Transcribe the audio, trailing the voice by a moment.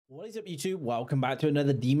What is up, YouTube? Welcome back to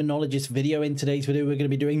another Demonologist video. In today's video, we're going to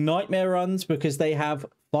be doing nightmare runs because they have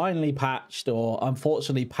finally patched, or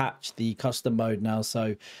unfortunately patched, the custom mode now.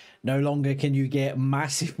 So no longer can you get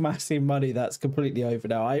massive money. That's completely over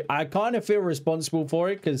now. I kind of feel responsible for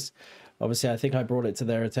it because obviously I think I brought it to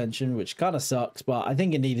their attention, which kind of sucks, but I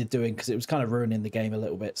think it needed doing because it was kind of ruining the game a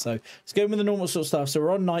little bit. So let's go with the normal sort of stuff. So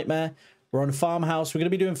we're on Nightmare. We're on Farmhouse. We're going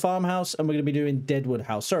to be doing Farmhouse and we're going to be doing Deadwood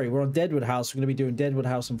House. Sorry, we're on Deadwood House. We're going to be doing Deadwood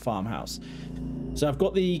House and Farmhouse. So I've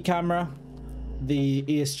got the camera, the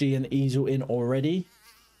ESG and the easel in already.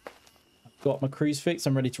 I've got my crucifix.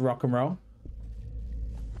 I'm ready to rock and roll.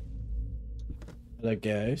 Hello,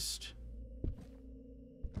 Ghost.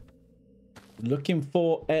 Looking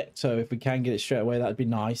for Ecto. If we can get it straight away, that'd be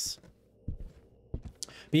nice.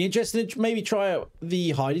 Be interested to maybe try out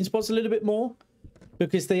the hiding spots a little bit more.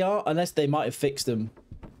 Because they are, unless they might have fixed them.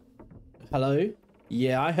 Hello?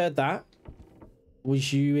 Yeah, I heard that.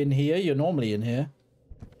 Was you in here? You're normally in here.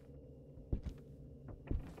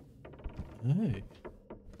 Oh.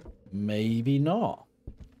 Maybe not.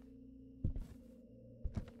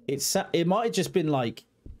 It might have just been like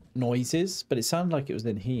noises, but it sounded like it was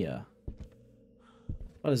in here.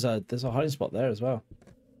 Oh, there's a hiding spot there as well.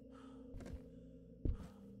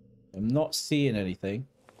 I'm not seeing anything.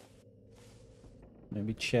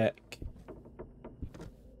 Maybe check.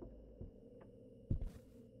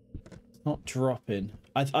 It's not dropping.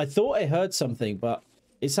 I thought I heard something, but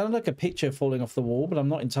it sounded like a picture falling off the wall, but I'm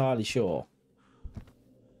not entirely sure.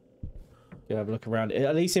 Go have a look around.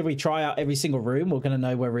 At least if we try out every single room, we're going to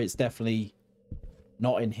know whether it's definitely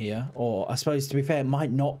not in here. Or I suppose, to be fair, it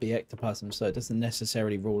might not be ectoplasm, so it doesn't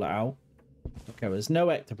necessarily rule it out. Okay, well, there's no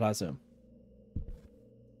ectoplasm.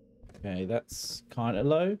 Okay, that's kind of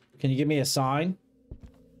low. Can you give me a sign?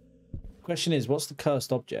 Question is, what's the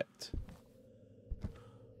cursed object?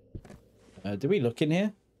 Do we look in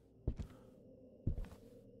here?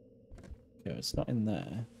 Okay, it's not in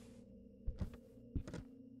there.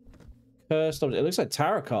 Cursed object. It looks like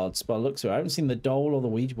tarot cards, but it looks like I haven't seen the doll or the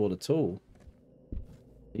Ouija board at all.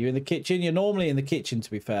 Are you in the kitchen? You're normally in the kitchen,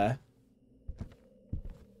 to be fair.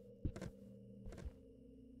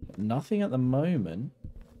 Nothing at the moment.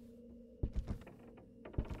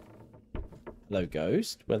 Hello,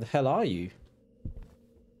 Ghost. Where the hell are you?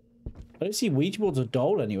 I don't see Ouija boards or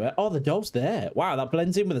doll anywhere. Oh, the doll's there. Wow, that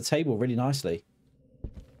blends in with the table really nicely.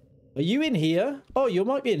 Are you in here? Oh, you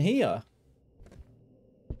might be in here.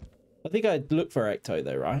 I think I'd look for Ecto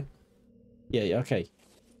though, right? Yeah, okay.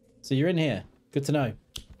 So you're in here. Good to know.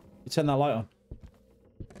 You turn that light on.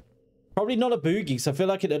 Probably not a boogie, because I feel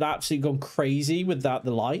like it had absolutely gone crazy without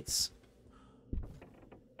the lights.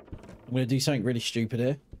 I'm going to do something really stupid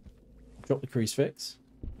here. Drop the crucifix.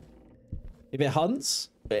 If it hunts,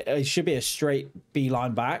 it should be a straight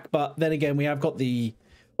beeline back. But then again, we have got the...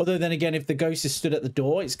 Although then again, if the ghost is stood at the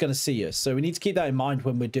door, it's going to see us. So we need to keep that in mind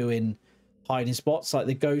when we're doing hiding spots. Like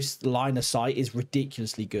the ghost line of sight is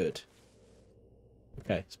ridiculously good.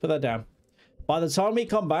 Okay, let's put that down. By the time we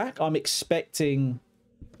come back, I'm expecting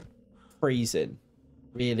freezing.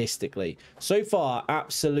 Realistically, so far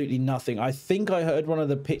absolutely nothing. I think I heard one of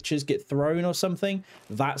the pictures get thrown or something.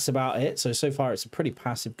 That's about it. So far it's a pretty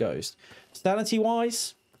passive ghost. Sanity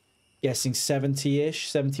wise, guessing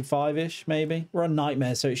 70-ish, 75-ish maybe. We're on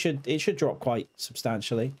Nightmare, so it should drop quite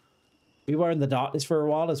substantially. We were in the darkness for a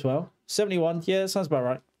while as well. 71, yeah, that sounds about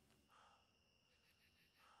right.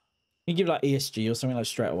 You can give like ESG or something like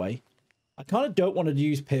straight away. I kind of don't want to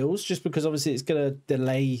use pills just because obviously it's going to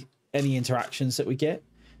delay any interactions that we get,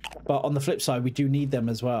 but on the flip side we do need them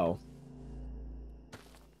as well.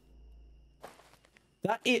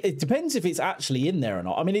 It depends if it's actually in there or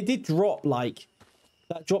not. I mean, it did drop, like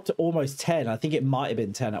that dropped to almost 10. I think it might have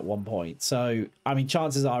been 10 at one point, so I mean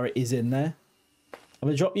chances are it is in there. I'm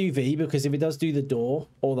gonna drop UV because if it does do the door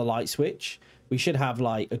or the light switch, we should have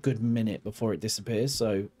like a good minute before it disappears,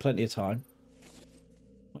 so plenty of time.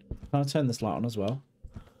 Can I turn this light on as well?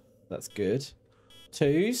 That's good.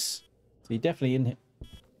 Twos. So you're definitely in here.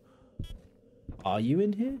 Are you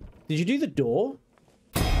in here? Did you do the door?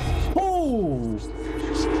 Oh!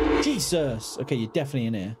 Jesus! Okay, you're definitely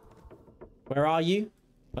in here. Where are you?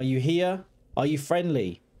 Are you here? Are you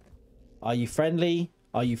friendly? Are you friendly?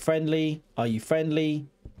 Are you friendly? Are you friendly?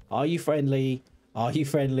 Are you friendly? Are you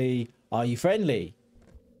friendly? Are you friendly?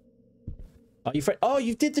 Are you friendly? Oh,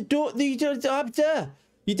 you did the door. You did the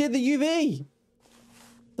UV.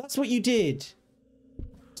 That's what you did.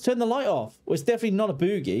 Turn the light off. Well, it's definitely not a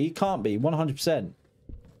boogie. It can't be. 100%.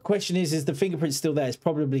 Question is the fingerprint still there? It's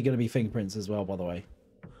probably going to be fingerprints as well, by the way.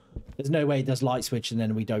 There's no way it does light switch and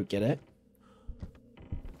then we don't get it.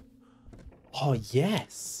 Oh,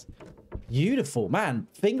 yes. Beautiful, man.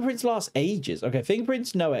 Fingerprints last ages. Okay,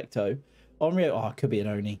 fingerprints, no ecto. Onryo, oh, could be an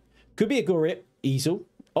Oni. Could be a Gorip easel.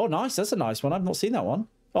 Oh, nice. That's a nice one. I've not seen that one.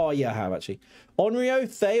 Oh, yeah, I have, actually. Onryo,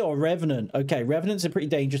 Thay, or Revenant. Okay, Revenants are pretty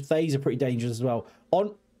dangerous. Thays are pretty dangerous as well.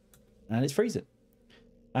 And it's freezing.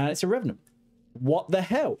 And it's a Revenant. What the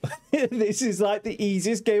hell? This is like the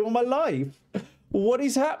easiest game of my life. What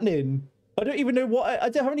is happening? I don't even know what... I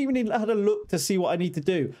haven't even had a look to see what I need to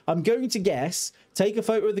do. I'm going to guess, take a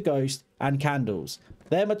photo of the ghost and candles.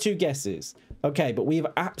 They're my two guesses. Okay, but we've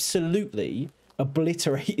absolutely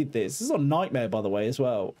obliterated this. This is a nightmare, by the way, as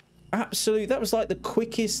well. Absolutely. That was like the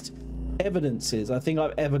quickest evidences I think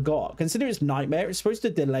I've ever got. Consider it's nightmare. It's supposed to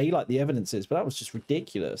delay like the evidences, but that was just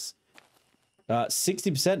ridiculous.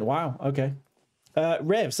 60%. Wow. Okay.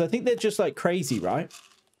 Revs. I think they're just like crazy, right?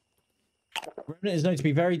 Revenant is known to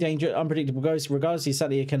be very dangerous, unpredictable ghost. Regardless, he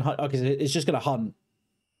sadly can hunt. Okay, it's just going to hunt.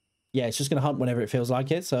 Yeah, it's just going to hunt whenever it feels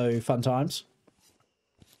like it. So fun times.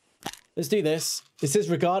 Let's do this. It says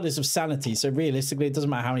regardless of sanity. So realistically, it doesn't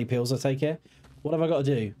matter how many pills I take here. What have I got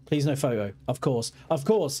to do? Please no photo. Of course. Of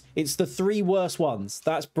course. It's the 3 worst ones.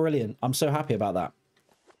 That's brilliant. I'm so happy about that.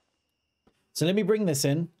 So let me bring this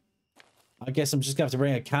in. I guess I'm just going to have to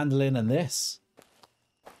bring a candle in and this.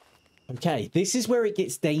 Okay, this is where it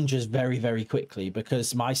gets dangerous very, very quickly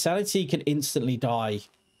because my sanity can instantly die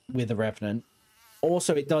with a Revenant.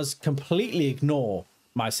 Also, it does completely ignore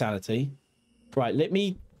my sanity. Right, let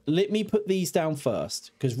me put these down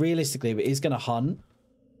first because realistically, if it is going to hunt,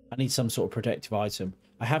 I need some sort of protective item.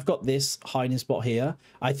 I have got this hiding spot here.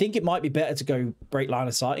 I think it might be better to go break line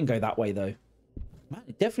of sight and go that way, though. Man,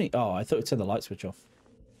 it definitely... Oh, I thought it turned the light switch off.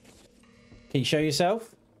 Can you show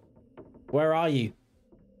yourself? Where are you?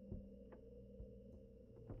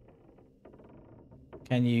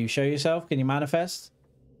 Can you show yourself? Can you manifest?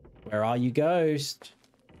 Where are you, ghost?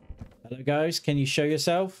 Hello, ghost. Can you show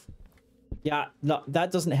yourself? Yeah, no,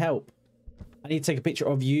 that doesn't help. I need to take a picture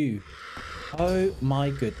of you. Oh, my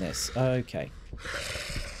goodness. Okay.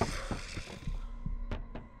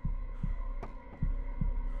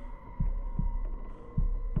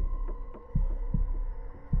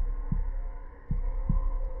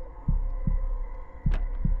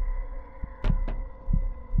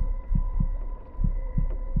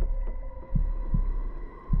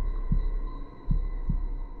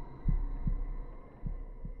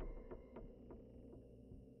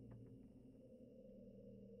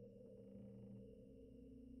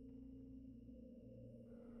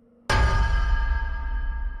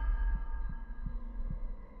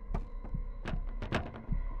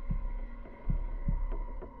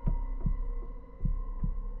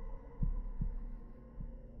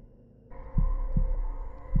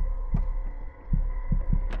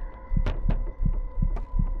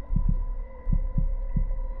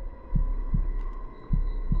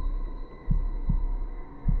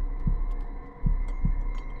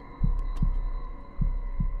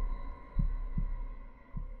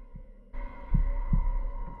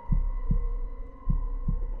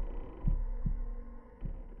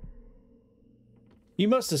 You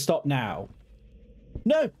must have stopped now.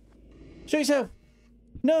 No! Show yourself!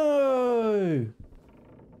 No!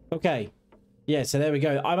 Okay. Yeah, so there we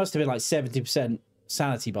go. I must have been like 70%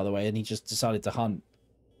 sanity, by the way, and he just decided to hunt.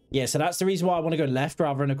 Yeah, so that's the reason why I want to go left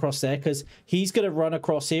rather than across there, because he's going to run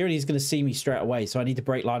across here and he's going to see me straight away, so I need to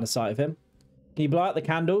break line of sight of him. Can you blow out the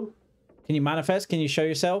candle? Can you manifest? Can you show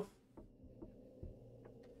yourself?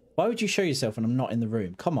 Why would you show yourself when I'm not in the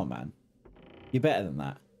room? Come on, man. You're better than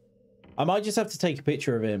that. I might just have to take a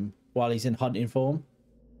picture of him while he's in hunting form.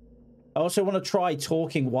 I also want to try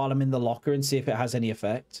talking while I'm in the locker and see if it has any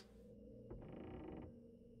effect.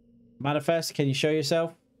 Manifest, can you show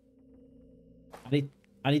yourself?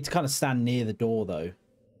 I need to kind of stand near the door, though.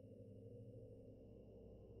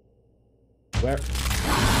 Where?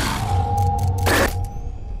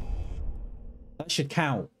 That should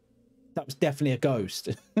count. That was definitely a ghost.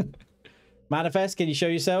 Manifest, can you show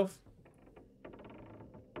yourself?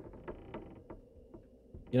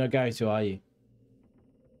 You're not going to, are you?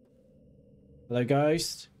 Hello,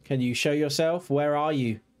 ghost. Can you show yourself? Where are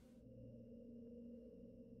you?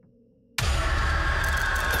 I'm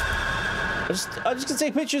just gonna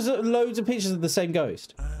take pictures, loads of pictures of the same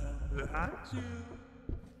ghost. But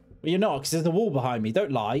you're not, because there's the wall behind me.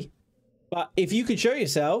 Don't lie. But if you could show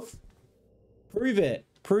yourself, prove it.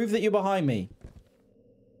 Prove that you're behind me.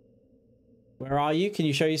 Where are you? Can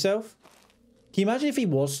you show yourself? Can you imagine if he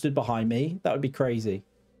was stood behind me? That would be crazy.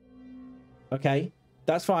 Okay,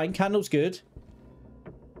 that's fine. Candle's good.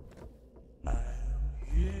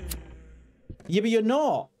 Yeah, but you're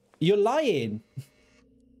not. You're lying.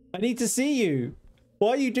 I need to see you. Why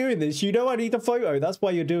are you doing this? You know I need a photo. That's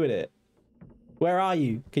why you're doing it. Where are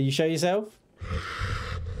you? Can you show yourself?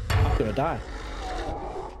 I'm gonna die.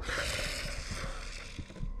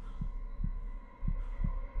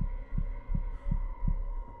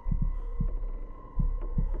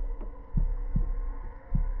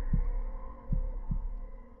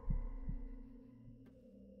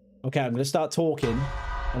 Okay, I'm going to start talking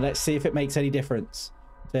and let's see if it makes any difference.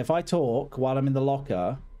 So if I talk while I'm in the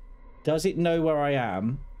locker, does it know where I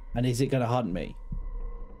am and is it going to hunt me?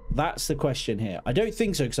 That's the question here. I don't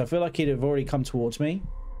think so because I feel like he'd have already come towards me.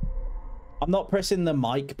 I'm not pressing the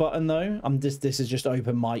mic button though. This is just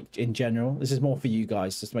open mic in general. This is more for you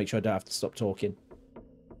guys just to make sure I don't have to stop talking.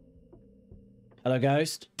 Hello,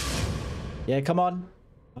 ghost. Yeah, come on.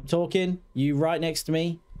 I'm talking. You right next to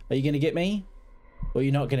me. Are you going to get me? Or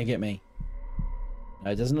you're not going to get me?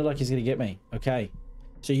 No, it doesn't look like he's going to get me. Okay.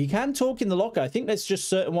 So you can talk in the locker. I think there's just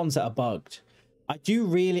certain ones that are bugged. I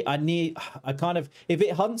kind of... If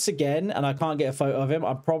it hunts again and I can't get a photo of him,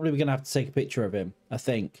 I'm probably going to have to take a picture of him, I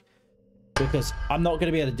think. Because I'm not going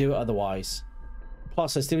to be able to do it otherwise.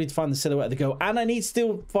 Plus, I still need to find the silhouette of the girl. And I need to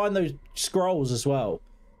still find those scrolls as well.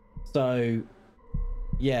 So,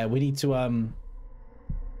 yeah, we need to... I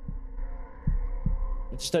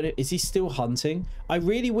just don't know. Is he still hunting? I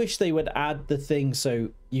really wish they would add the thing so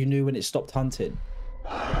you knew when it stopped hunting.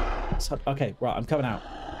 Okay, right, I'm coming out.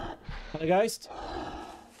 Hello, ghost.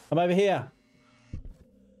 I'm over here.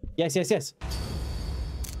 Yes, yes, yes.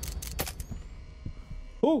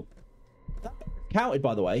 Oh, that counted,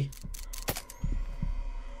 by the way.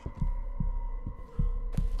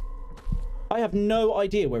 I have no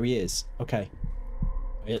idea where he is. Okay.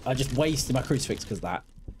 I just wasted my crucifix because of that.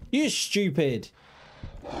 You're stupid.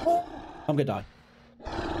 I'm gonna die.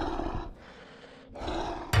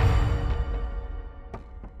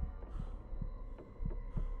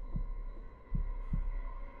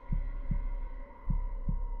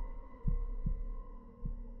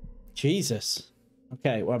 Jesus.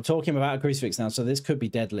 Okay, well, I'm talking about a crucifix now, so this could be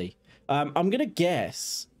deadly. I'm gonna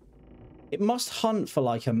guess it must hunt for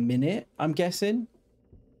like a minute, I'm guessing.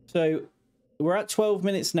 So we're at 12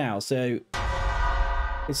 minutes now, so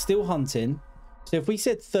it's still hunting. So if we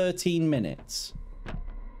said 13 minutes,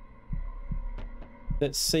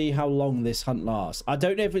 let's see how long this hunt lasts. I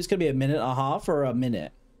don't know if it's going to be a minute and a half or a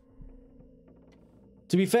minute.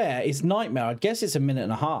 To be fair, it's nightmare. I guess it's a minute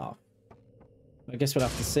and a half. I guess we'll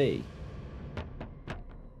have to see.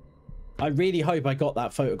 I really hope I got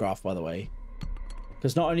that photograph, by the way.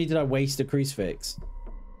 Because not only did I waste a crucifix,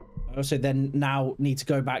 I also then now need to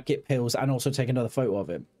go back, get pills, and also take another photo of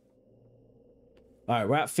him. All right,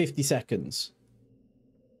 we're at 50 seconds.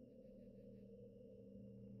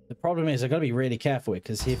 The problem is I've got to be really careful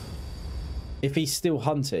because if he's still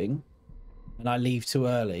hunting and I leave too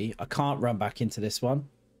early, I can't run back into this one.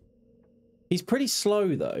 He's pretty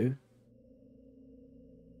slow, though.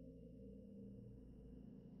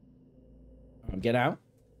 Get out.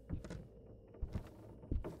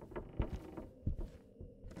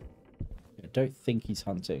 I don't think he's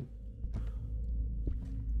hunting.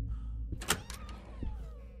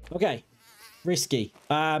 Okay. Risky.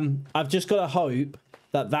 I've just got to hope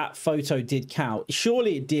that photo did count.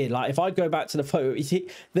 Surely it did. Like, if I go back to the photo,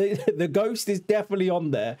 the ghost is definitely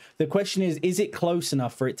on there. The question is it close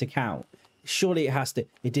enough for it to count? Surely it has to.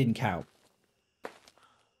 It didn't count.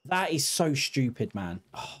 That is so stupid, man.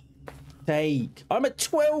 Oh, take. I'm at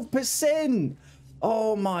 12%.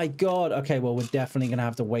 Oh, my God. Okay, well, we're definitely going to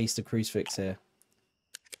have to waste a crucifix here.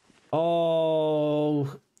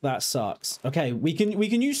 Oh, that sucks. Okay, we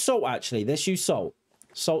can use salt, actually. Let's use salt.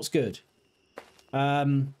 Salt's good.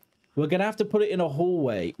 We're gonna have to put it in a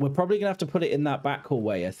hallway. We're probably gonna have to put it in that back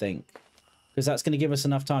hallway, I think, because that's gonna give us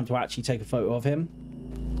enough time to actually take a photo of him.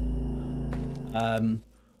 I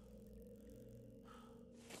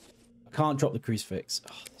can't drop the crucifix.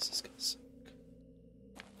 Oh, this is gonna suck.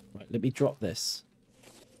 Right, let me drop this.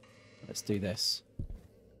 Let's do this.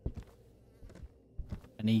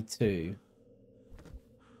 I need to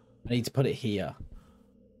put it here.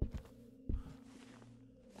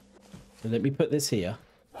 So let me put this here.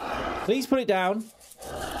 Please put it down.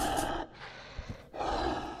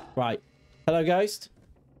 Right. Hello, ghost.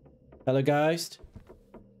 Hello, ghost.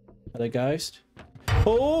 Hello, ghost.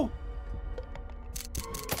 Oh!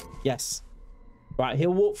 Yes. Right,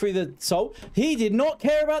 he'll walk through the salt. He did not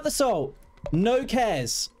care about the salt. No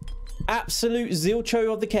cares. Absolute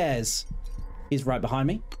zilcho of the cares. He's right behind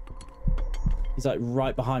me. He's like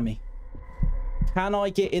right behind me. Can I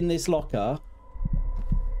get in this locker?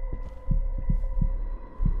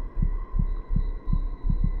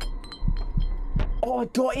 Oh, I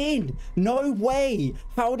got in. No way.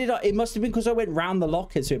 How did I? It must have been because I went round the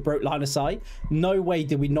locker, so it broke line of sight. No way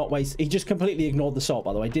did we not waste. He just completely ignored the salt,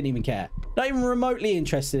 by the way. Didn't even care. Not even remotely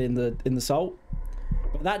interested in the salt.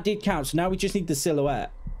 But that did count. So now we just need the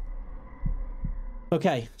silhouette.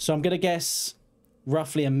 Okay, so I'm going to guess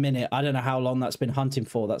roughly a minute. I don't know how long that's been hunting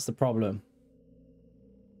for. That's the problem.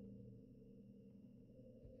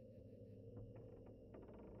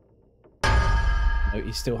 No,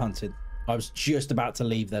 he's still hunting. I was just about to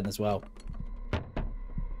leave then as well.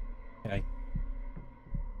 Okay.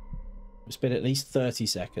 It's been at least 30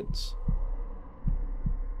 seconds.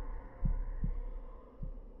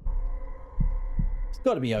 It's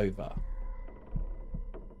got to be over.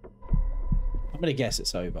 I'm going to guess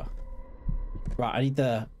it's over. Right, I need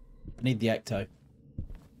the ecto.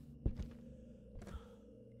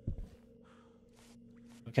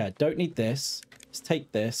 Okay, I don't need this. Let's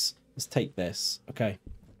take this. Let's take this. Okay.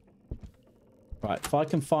 Right, if I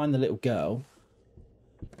can find the little girl.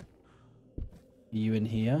 Are you in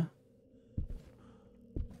here?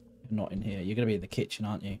 You're not in here. You're going to be in the kitchen,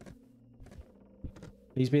 aren't you?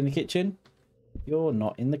 Please be in the kitchen. You're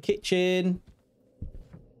not in the kitchen.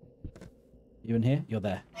 You in here? You're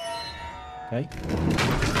there. Okay.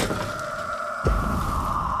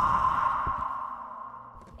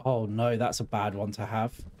 Oh, no, that's a bad one to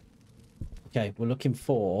have. Okay, we're looking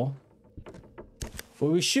for... Well,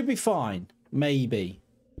 we should be fine. Maybe.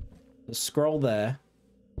 Let's scroll there.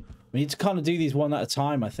 We need to kind of do these one at a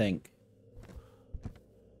time, I think.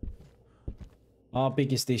 Our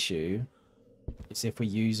biggest issue is if we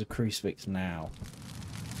use a crucifix now.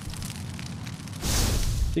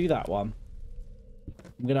 Do that one.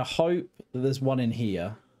 I'm going to hope that there's one in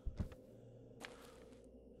here.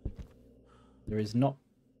 There is not...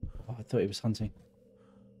 Oh, I thought he was hunting.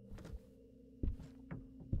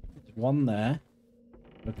 There's one there.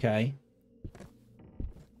 Okay.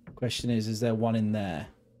 Question is there one in there?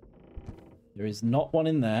 There is not one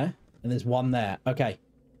in there. And there's one there. Okay.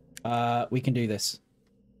 We can do this.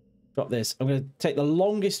 Drop this. I'm going to take the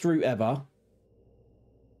longest route ever.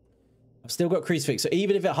 I've still got crucifix. So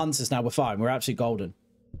even if it hunts us now, we're fine. We're absolutely golden.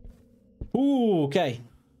 Ooh, okay.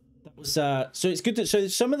 That was, so it's good to... So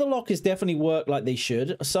some of the lockers definitely work like they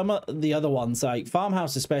should. Some of the other ones, like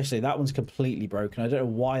Farmhouse especially, that one's completely broken. I don't know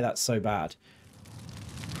why that's so bad.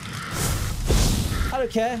 I don't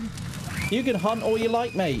care. You can hunt all you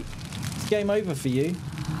like, mate. It's game over for you.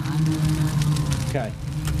 Okay.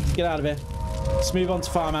 Let's get out of here. Let's move on to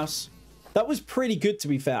Farmhouse. That was pretty good, to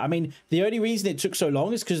be fair. I mean, the only reason it took so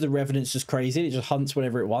long is because the Revenant's just crazy. It just hunts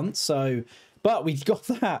whenever it wants. So, but we got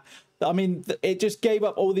that. I mean, it just gave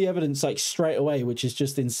up all the evidence, like, straight away, which is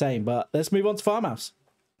just insane. But let's move on to Farmhouse.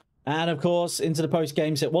 And, of course, into the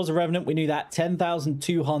post-game. So it was a Revenant. We knew that.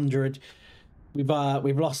 10,200. We've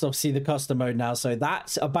lost, obviously, the custom mode now. So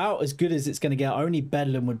that's about as good as it's going to get. Only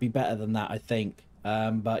Bedlam would be better than that, I think.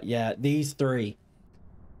 But, yeah, these three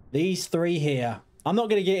here. I'm not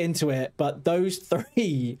going to get into it, but those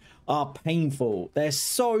three are painful. They're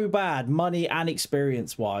so bad, money and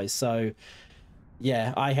experience-wise. So,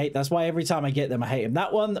 yeah, I hate... That's why every time I get them, I hate them.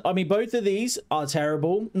 That one, I mean, both of these are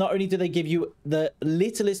terrible. Not only do they give you the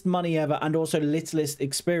littlest money ever and also littlest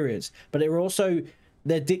experience, but they're also...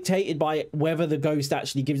 They're dictated by whether the ghost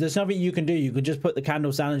actually gives. There's nothing you can do. You could just put the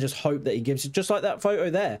candles down and just hope that he gives it. Just like that photo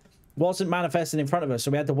there. Wasn't manifesting in front of us, so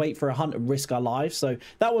we had to wait for a hunt and risk our lives. So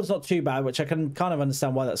that one's not too bad, which I can kind of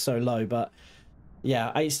understand why that's so low. But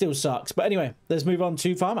yeah, it still sucks. But anyway, let's move on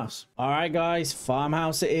to Farmhouse. All right, guys,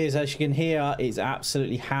 Farmhouse it is. As you can hear, it's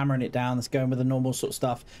absolutely hammering it down. Let's go in with the normal sort of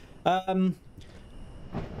stuff. So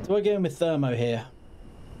we're going with Thermo here.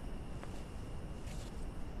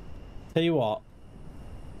 Tell you what.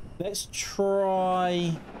 Let's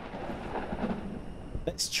try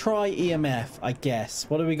EMF, I guess.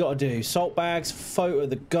 What do we got to do? Salt bags, photo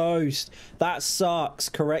of the ghost. That sucks.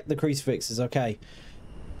 Correct the crucifixes. Okay.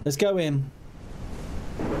 Let's go in.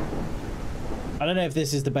 I don't know if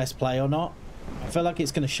this is the best play or not. I feel like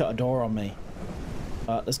it's going to shut a door on me.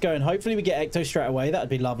 Let's go in. Hopefully we get Ecto straight away. That'd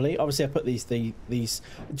be lovely. Obviously I put these.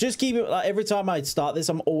 Just keep it like every time I start this,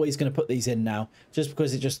 I'm always going to put these in now. Just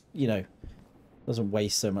because it just, you know, doesn't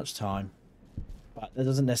waste so much time. But that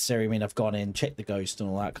doesn't necessarily mean I've gone in, checked the ghost and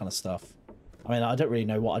all that kind of stuff. I mean, I don't really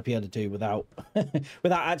know what I'd be able to do without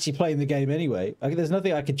without actually playing the game anyway. There's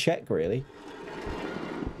nothing I could check, really.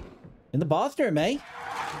 In the bathroom, eh?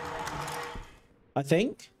 I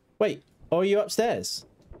think. Wait, oh, are you upstairs?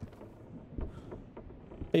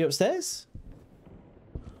 Are you upstairs?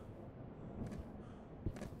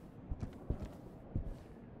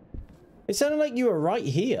 It sounded like you were right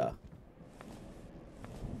here.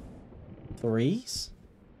 Threes?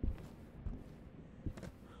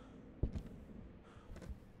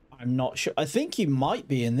 I'm not sure. I think you might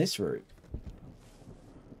be in this room.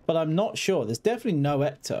 But I'm not sure. There's definitely no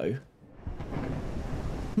ecto.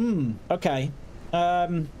 Okay.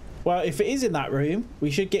 Well, if it is in that room,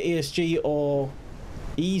 we should get ESG or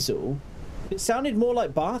easel. It sounded more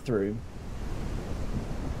like bathroom.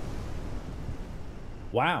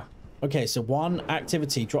 Wow. Okay, so one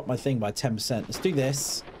activity dropped my thing by 10%. Let's do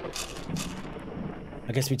this.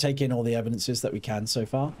 I guess we take in all the evidences that we can so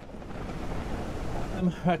far. I'm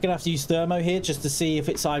going to have to use thermo here just to see if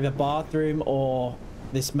it's either bathroom or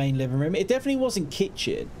this main living room. It definitely wasn't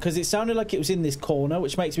kitchen because it sounded like it was in this corner,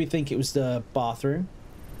 which makes me think it was the bathroom.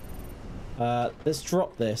 Let's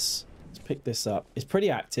drop this. Let's pick this up. It's pretty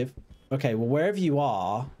active. Okay, well, wherever you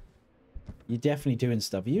are, you're definitely doing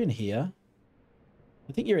stuff. Are you in here?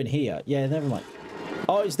 I think you're in here. Yeah, never mind.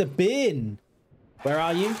 Oh, it's the bin. Where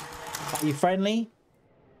are you? Are you friendly?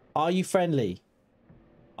 Are you friendly?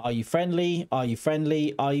 Are you friendly? Are you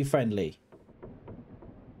friendly? Are you friendly?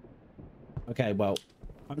 Okay, well,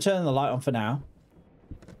 I'm turning the light on for now.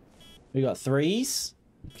 We got 3s.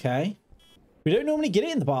 Okay. We don't normally get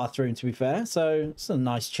it in the bathroom, to be fair, so it's a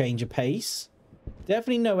nice change of pace.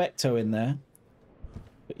 Definitely no ecto in there.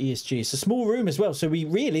 But ESG. It's a small room as well, so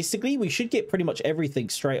realistically, we should get pretty much everything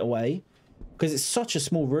straight away because it's such a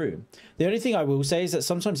small room. The only thing I will say is that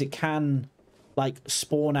sometimes it can, like,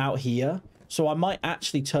 spawn out here, so I might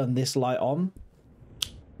actually turn this light on.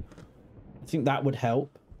 I think that would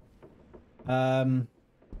help. I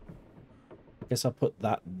guess I'll put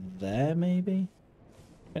that there, maybe.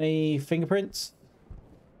 Any fingerprints?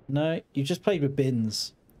 No, you just played with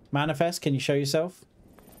bins. Manifest, can you show yourself?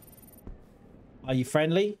 Are you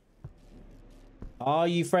friendly? Are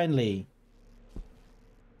you friendly?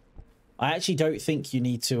 I actually don't think you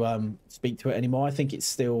need to speak to it anymore. I think it's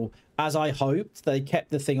still, as I hoped, they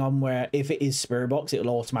kept the thing on where if it is Spirit Box,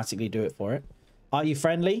 it'll automatically do it for it. Are you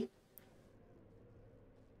friendly?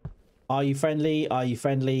 Are you friendly? Are you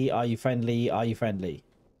friendly? Are you friendly? Are you friendly?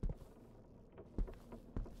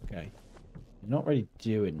 Okay. You're not really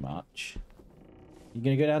doing much. You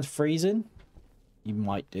gonna go down to freezing? You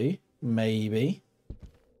might do. Maybe.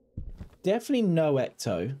 Definitely no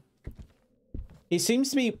ecto. It seems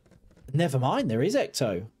to be... Never mind, there is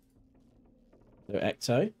ecto. So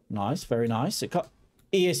ecto. Nice, very nice. It got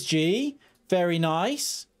ESG. Very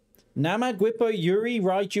nice. Nama, Guipo, Yuri,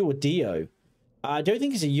 Raiju, or Dio. I don't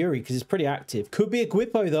think it's a Yuri because it's pretty active. Could be a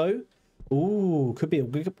Guipo though. Ooh, could be a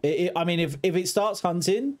Guipo. I mean, if it starts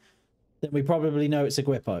hunting, then we probably know it's a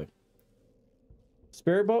Guipo.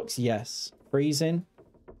 Spirit box, yes. Freezing,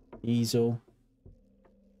 easel.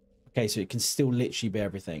 Okay, so it can still literally be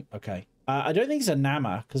everything. Okay. I don't think it's a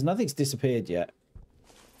Nama because nothing's disappeared yet.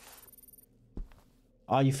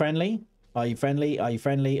 Are you friendly? Are you friendly? Are you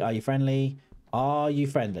friendly? Are you friendly? Are you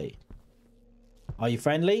friendly? Are you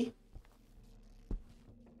friendly?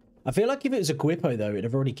 I feel like if it was a Guipo, though, it'd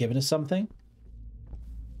have already given us something.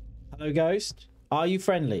 Hello, Ghost. Are you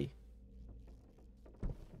friendly?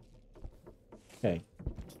 Okay.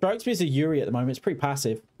 Strikes me as a Yuri at the moment. It's pretty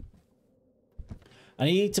passive. I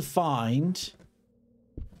need to find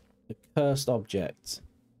the cursed object.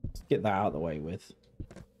 Let's get that out of the way with.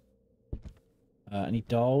 Any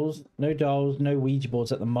dolls? No dolls, no Ouija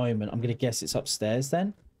boards at the moment. I'm going to guess it's upstairs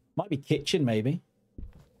then. Might be kitchen, maybe.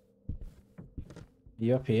 Are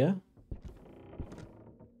you up here?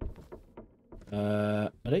 I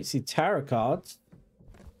don't see tarot cards.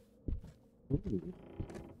 Ooh.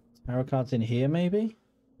 Tarot cards in here, maybe?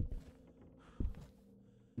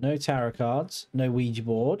 No tarot cards. No Ouija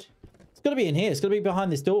board. It's got to be in here. It's got to be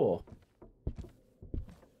behind this door.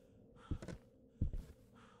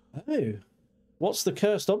 Oh. What's the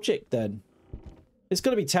cursed object then? It's got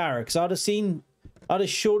to be tarot, because I'd have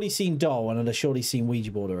surely seen doll and I'd have surely seen Ouija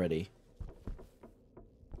board already.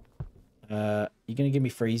 You gonna give me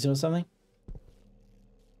freezing or something?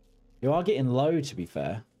 You are getting low, to be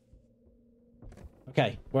fair.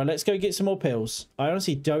 Okay, well, let's go get some more pills. I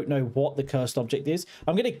honestly don't know what the cursed object is.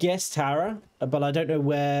 I'm gonna guess Tara, but I don't know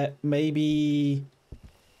where. Maybe...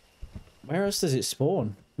 Where else does it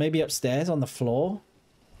spawn? Maybe upstairs on the floor?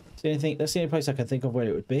 That's the only place I can think of where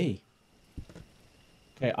it would be.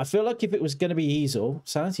 Okay, I feel like if it was going to be easel...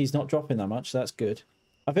 Sanity's not dropping that much, so that's good.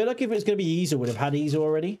 I feel like if it was going to be easel, would have had easel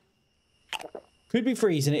already. Could be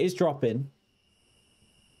freezing. It is dropping.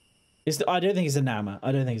 I don't think it's a Nama.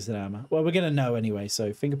 I don't think it's a Nama. Well, we're going to know anyway.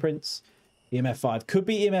 So, fingerprints. EMF 5. Could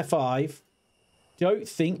be EMF 5. Don't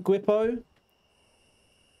think Guipo.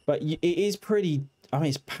 But it is pretty... I mean,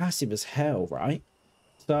 it's passive as hell, right?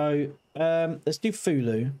 So, let's do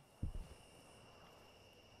Fulu.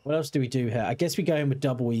 What else do we do here? I guess we go in with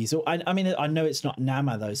double easel. I mean, I know it's not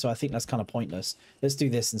Nama though, so I think that's kind of pointless. Let's do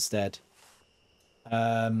this instead.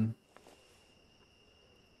 What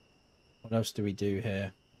else do we do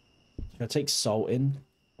here? Should I take salt in?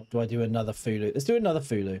 Or do I do another Fulu? Let's do another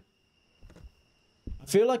Fulu. I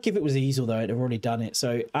feel like if it was easel though, it'd have already done it.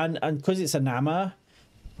 So, and because it's a Nama,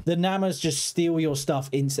 the Namas just steal your stuff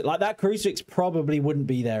instantly. Like that crucifix probably wouldn't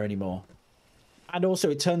be there anymore. And also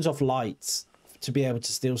it turns off lights to be able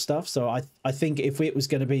to steal stuff. So I think if it was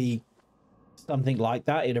going to be something like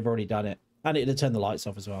that, it'd have already done it. And it'd have turned the lights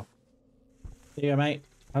off as well. There you go, mate.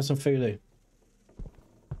 Have some Fulu.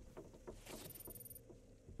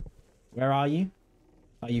 Where are you?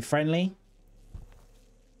 Are you friendly?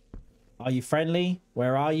 Are you friendly?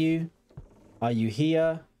 Where are you? Are you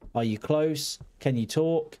here? Are you close? Can you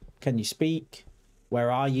talk? Can you speak?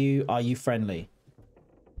 Where are you? Are you friendly?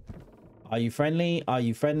 Are you friendly? Are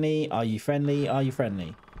you friendly? Are you friendly? Are you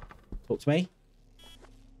friendly? Talk to me.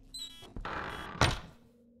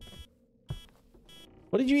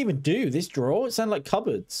 What did you even do? This drawer? It sounded like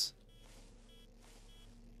cupboards.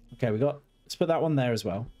 Okay, let's put that one there as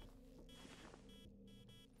well.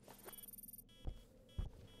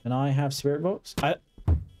 Can I have spirit box?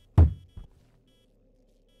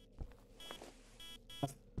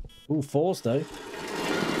 Ooh, 4s though.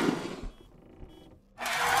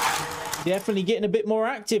 Definitely getting a bit more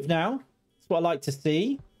active now. That's what I like to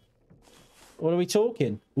see. What are we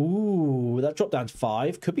talking? Ooh, that dropped down to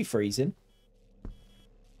 5. Could be freezing.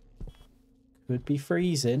 Could be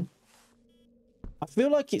freezing. I feel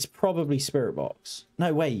like it's probably spirit box.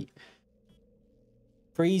 No, wait.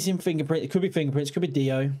 Freezing fingerprint. It could be fingerprints. Could be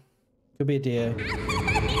Dio. Could be a Dio.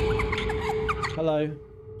 Hello.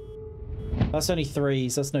 That's only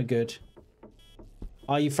 3s. That's no good.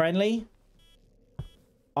 Are you friendly?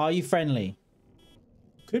 Are you friendly?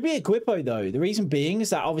 Could be a Guippo though. The reason being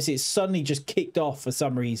is that obviously it's suddenly just kicked off for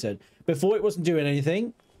some reason. Before it wasn't doing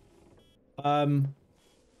anything.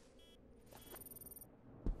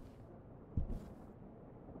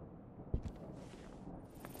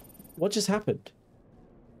 What just happened?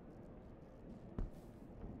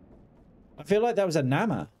 I feel like that was a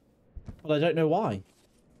Nama. But I don't know why.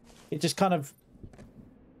 It just kind of...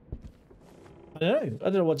 I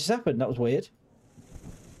don't know what just happened. That was weird.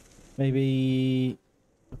 Maybe...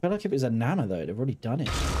 I feel like if it was a Nama though, they've already done it.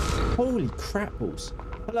 Holy crap balls.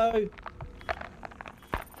 Hello.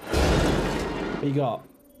 What you got?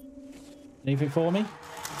 Anything for me?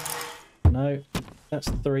 No. That's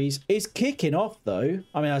 3s. It's kicking off though.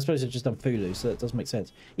 I mean, I suppose I've just done Fulu, so that does make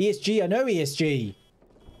sense. ESG, I know ESG.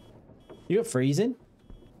 You got freezing?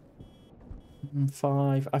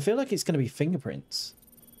 5. I feel like it's going to be fingerprints.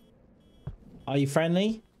 Are you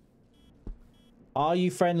friendly? Are you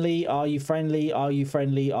friendly? Are you friendly? Are you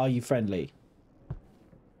friendly? Are you friendly?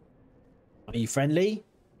 Are you friendly?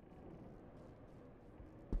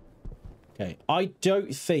 Okay. I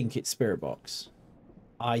don't think it's spirit box.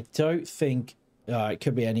 I don't think... it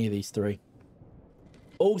could be any of these 3.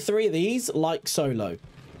 All 3 of these like solo.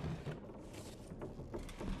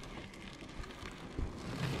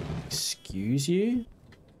 Excuse you?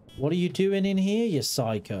 What are you doing in here, you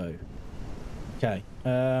psycho? Okay.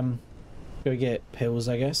 Go get pills,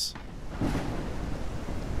 I guess.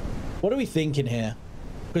 What are we thinking here?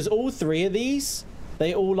 Because all 3 of these,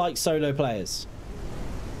 they all like solo players.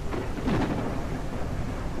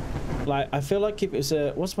 Like, I feel like if it was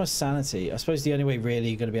a... What's my sanity? I suppose the only way really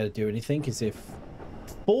you're going to be able to do anything is if...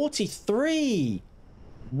 43!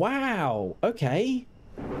 Wow! Okay.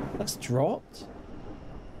 That's dropped.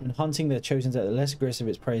 When hunting their chosen death, the less aggressive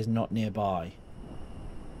its prey is not nearby.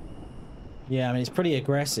 Yeah, I mean, it's pretty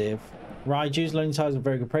aggressive. Raiju's lonely ties are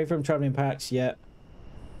very good prey for them. Traveling packs, yeah.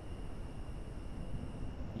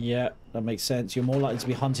 Yeah, that makes sense. You're more likely to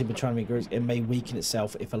be hunted but trying to be aggressive. It may weaken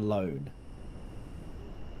itself if alone.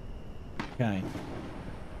 Okay.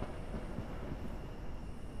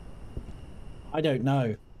 I don't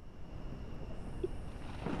know.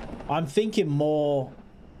 I'm thinking more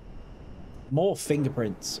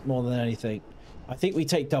fingerprints more than anything. I think we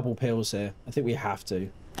take double pills here. I think we have to.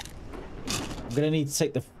 I'm gonna need to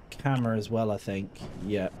take the camera as well, I think.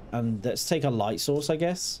 Yeah, and let's take a light source, I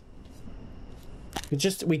guess.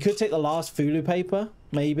 We could take the last Fulu paper,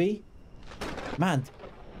 maybe. Man,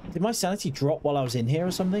 did my sanity drop while I was in here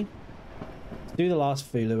or something? Let's do the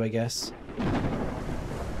last Fulu, I guess.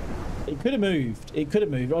 It could have moved. It could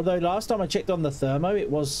have moved. Although last time I checked on the thermo, it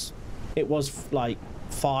was like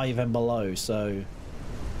 5 and below, so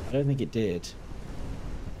I don't think it did.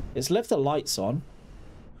 It's left the lights on.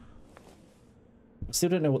 I still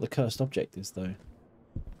don't know what the cursed object is, though.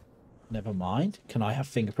 Never mind. Can I have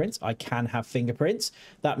fingerprints? I can have fingerprints.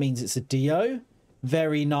 That means it's a Dio.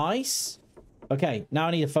 Very nice. Okay, now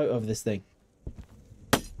I need a photo of this thing.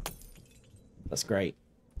 That's great.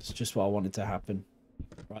 That's just what I wanted to happen.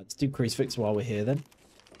 Right, let's do crucifix while we're here then.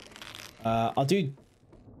 I'll do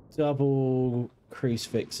double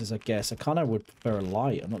crucifixes, I guess. I kind of would prefer a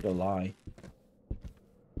light. I'm not going to lie.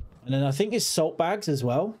 And then I think it's salt bags as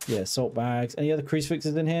well. Yeah, salt bags. Any other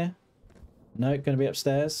crucifixes in here? No, going to be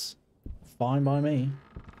upstairs. Fine by me.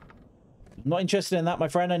 I'm not interested in that, my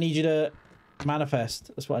friend. I need you to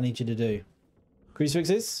manifest. That's what I need you to do.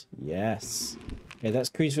 Crucifixes? Yes. Okay, that's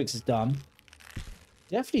crucifixes done.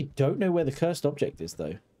 Definitely don't know where the cursed object is,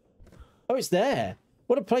 though. Oh, it's there.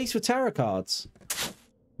 What a place for tarot cards.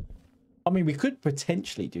 I mean, we could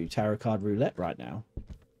potentially do tarot card roulette right now.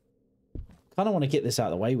 Kind of want to get this out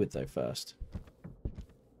of the way with, though, first.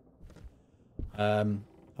 Have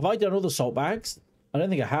I done all the salt bags? I don't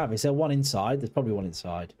think I have. Is there one inside? There's probably one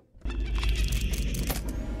inside.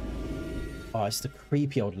 Oh, it's the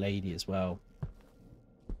creepy old lady as well.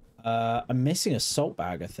 I'm missing a salt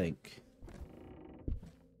bag, I think.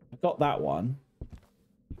 I got that one.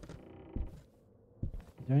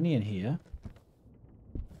 Is there any in here?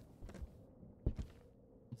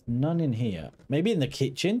 There's none in here. Maybe in the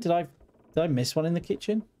kitchen? Did I miss one in the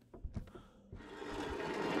kitchen?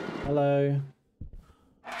 Hello.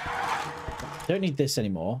 Don't need this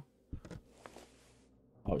anymore.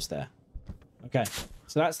 Oh, it's there. Okay.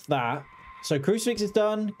 So that's that. So crucifix is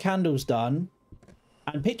done. Candle's done.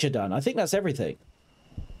 And picture done. I think that's everything.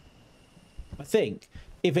 I think.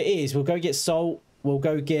 If it is, we'll go get salt. We'll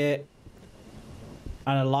go get...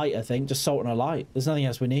 And a light, I think. Just salt and a light. There's nothing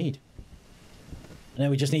else we need. And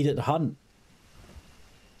then we just need it to hunt.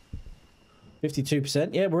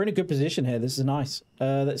 52%. Yeah, we're in a good position here. This is nice.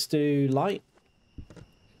 Let's do light.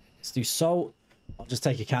 Let's do salt. I'll just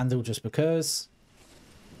take a candle just because.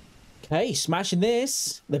 Okay, smashing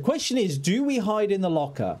this. The question is, do we hide in the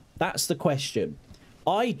locker? That's the question.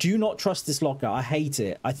 I do not trust this locker. I hate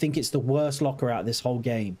it. I think it's the worst locker out of this whole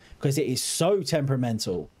game because it is so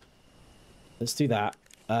temperamental. Let's do that.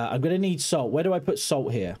 I'm going to need salt. Where do I put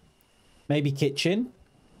salt here? Maybe kitchen?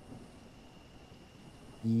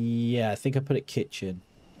 Yeah, I think I put it kitchen.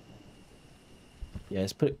 Yeah,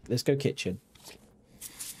 let's go kitchen.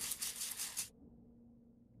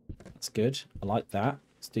 That's good. I like that.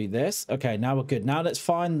 Let's do this. Okay, now we're good. Now let's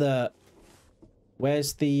find the...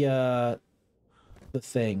 Where's the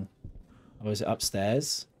thing? Oh, is it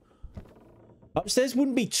upstairs? Upstairs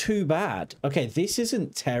wouldn't be too bad. Okay, this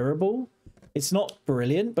isn't terrible. It's not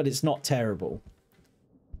brilliant, but it's not terrible.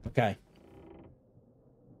 Okay.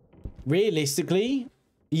 Realistically,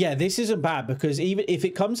 yeah, this isn't bad because even if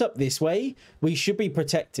it comes up this way, we should be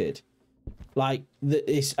protected. Like,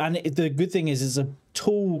 the good thing is, it's a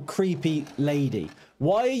tall, creepy lady.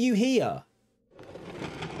 Why are you here?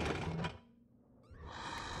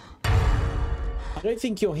 I don't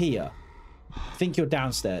think you're here. I think you're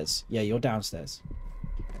downstairs. Yeah, you're downstairs.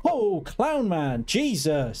 Oh, clown man.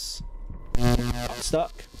 Jesus. I'm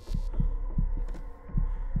stuck.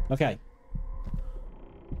 Okay.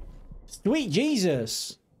 Sweet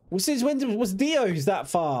Jesus. Since when was Dio's that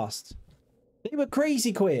fast? They were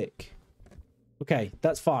crazy quick. Okay,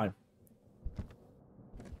 that's fine.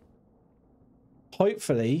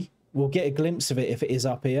 Hopefully, we'll get a glimpse of it if it is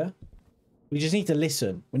up here. We just need to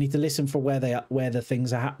listen. We need to listen for where the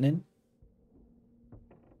things are happening.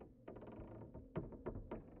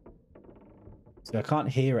 So I can't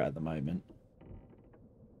hear it at the moment.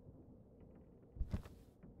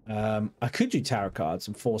 I could do tarot cards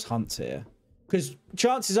and force hunts here. Because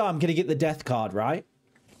chances are I'm going to get the death card, right?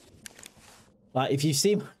 Like, if you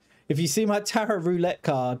see my tarot roulette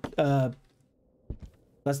card,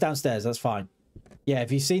 that's downstairs. That's fine. Yeah,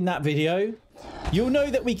 if you've seen that video, you'll know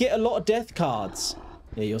that we get a lot of death cards.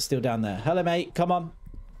 Yeah, you're still down there. Hello, mate. Come on.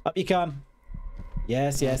 Up you come.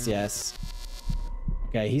 Yes, yes, yes.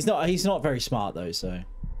 Okay, he's not very smart, though, so...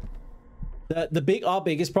 Our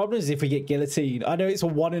biggest problem is if we get guillotine. I know it's a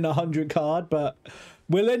 1 in 100 card, but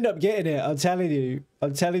we'll end up getting it. I'm telling you.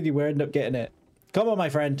 I'm telling you, we'll end up getting it. Come on, my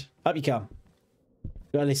friend. Up you come.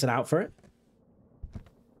 Gotta listen out for it.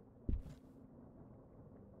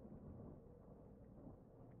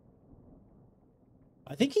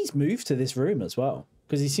 I think he's moved to this room as well,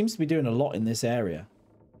 because he seems to be doing a lot in this area.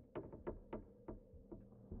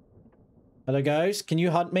 Hello, ghost. Can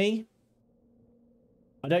you hunt me?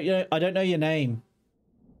 I don't know your name.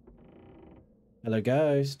 Hello,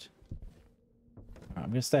 ghost. Right,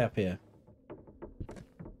 I'm gonna stay up here.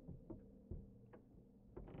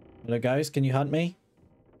 Hello, ghost. Can you hunt me?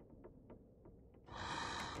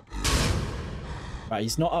 Right,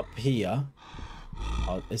 he's not up here.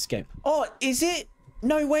 Oh, this game. Oh, is it?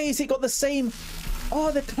 No way, has it got the same... Oh,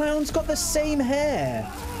 the clown's got the same hair.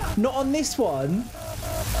 Not on this one.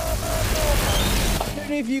 I don't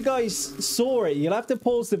know if you guys saw it. You'll have to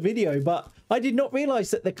pause the video, but I did not realize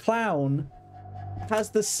that the clown has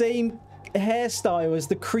the same hairstyle as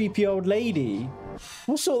the creepy old lady.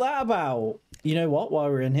 What's all that about? You know what? While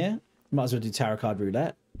we're in here, might as well do tarot card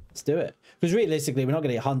roulette. Let's do it. Because realistically, we're not going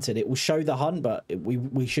to get hunted. It will show the hunt, but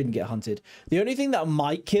we shouldn't get hunted. The only thing that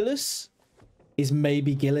might kill us is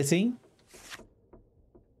maybe guillotine.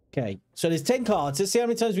 Okay, so there's 10 cards. Let's see how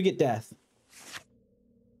many times we get death.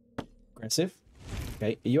 Aggressive.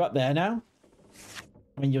 Okay, are you up there now?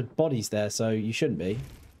 I mean, your body's there, so you shouldn't be.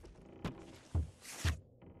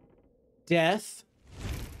 Death.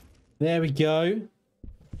 There we go. Can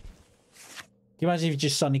you imagine if you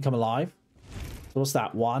just suddenly come alive? So what's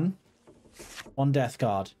that? One death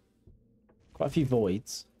card. Quite a few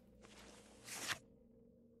voids.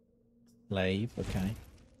 Slave. Okay.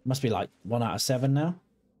 Must be like 1 out of 7 now.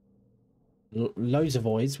 Loads of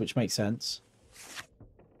voids, which makes sense.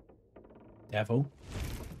 Devil.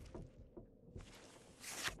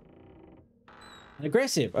 And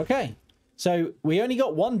aggressive. Okay. So we only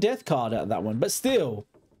got 1 death card out of that one, but still.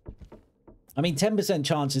 I mean, 10%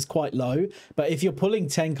 chance is quite low, but if you're pulling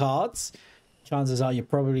 10 cards, chances are you're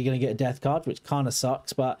probably going to get a death card, which kind of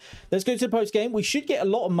sucks. But let's go to the post game. We should get a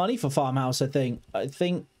lot of money for Farmhouse, I think. I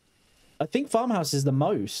think Farmhouse is the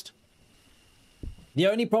most. The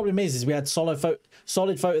only problem is we had solid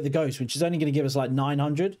photo of the ghost, which is only going to give us like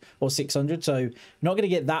 900 or 600. So not going to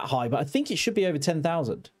get that high, but I think it should be over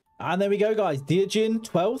 10,000. And there we go, guys. Dearjin,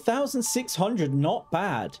 12,600. Not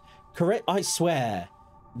bad. Correct. I swear.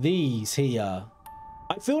 These here.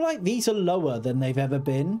 I feel like these are lower than they've ever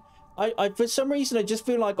been. I for some reason, I just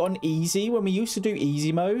feel like on easy, when we used to do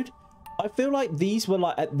easy mode, I feel like these were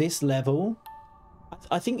like at this level.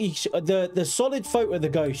 I think you should, the solid photo of the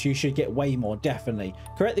ghost, you should get way more, definitely.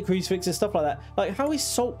 Correct the crucifixes, stuff like that. Like, how is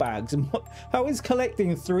salt bags and how is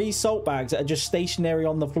collecting 3 salt bags that are just stationary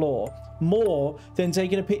on the floor more than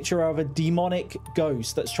taking a picture of a demonic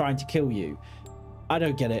ghost that's trying to kill you? I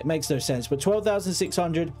don't get it. It makes no sense. But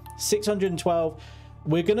 12,600, 612.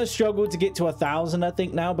 We're gonna struggle to get to 1,000, I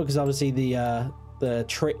think, now, because obviously the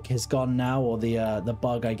trick has gone now, or the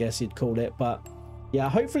bug, I guess you'd call it. But yeah,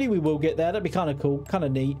 hopefully we will get there. That'd be kind of cool, kind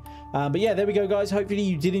of neat. But yeah, there we go, guys. Hopefully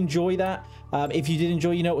you did enjoy that. If you did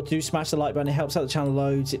enjoy, you know what to do. Smash the like button. It helps out the channel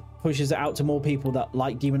loads. It pushes it out to more people that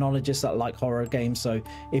like Demonologists, that like horror games. So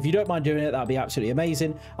if you don't mind doing it, that'd be absolutely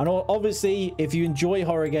amazing. And obviously, if you enjoy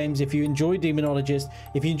horror games, if you enjoy Demonologist,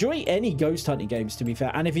 if you enjoy any ghost hunting games, to be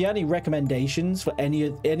fair, and if you have any recommendations for any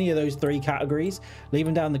of those 3 categories, leave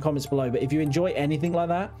them down in the comments below. But if you enjoy anything like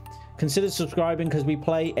that, consider subscribing, because we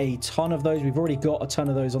play a ton of those. We've already got a ton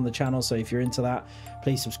of those on the channel, so if you're into that,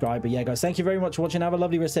 please subscribe. But yeah, guys, thank you very much for watching. Have a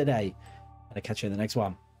lovely rest of the day, and I'll catch you in the next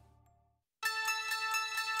one.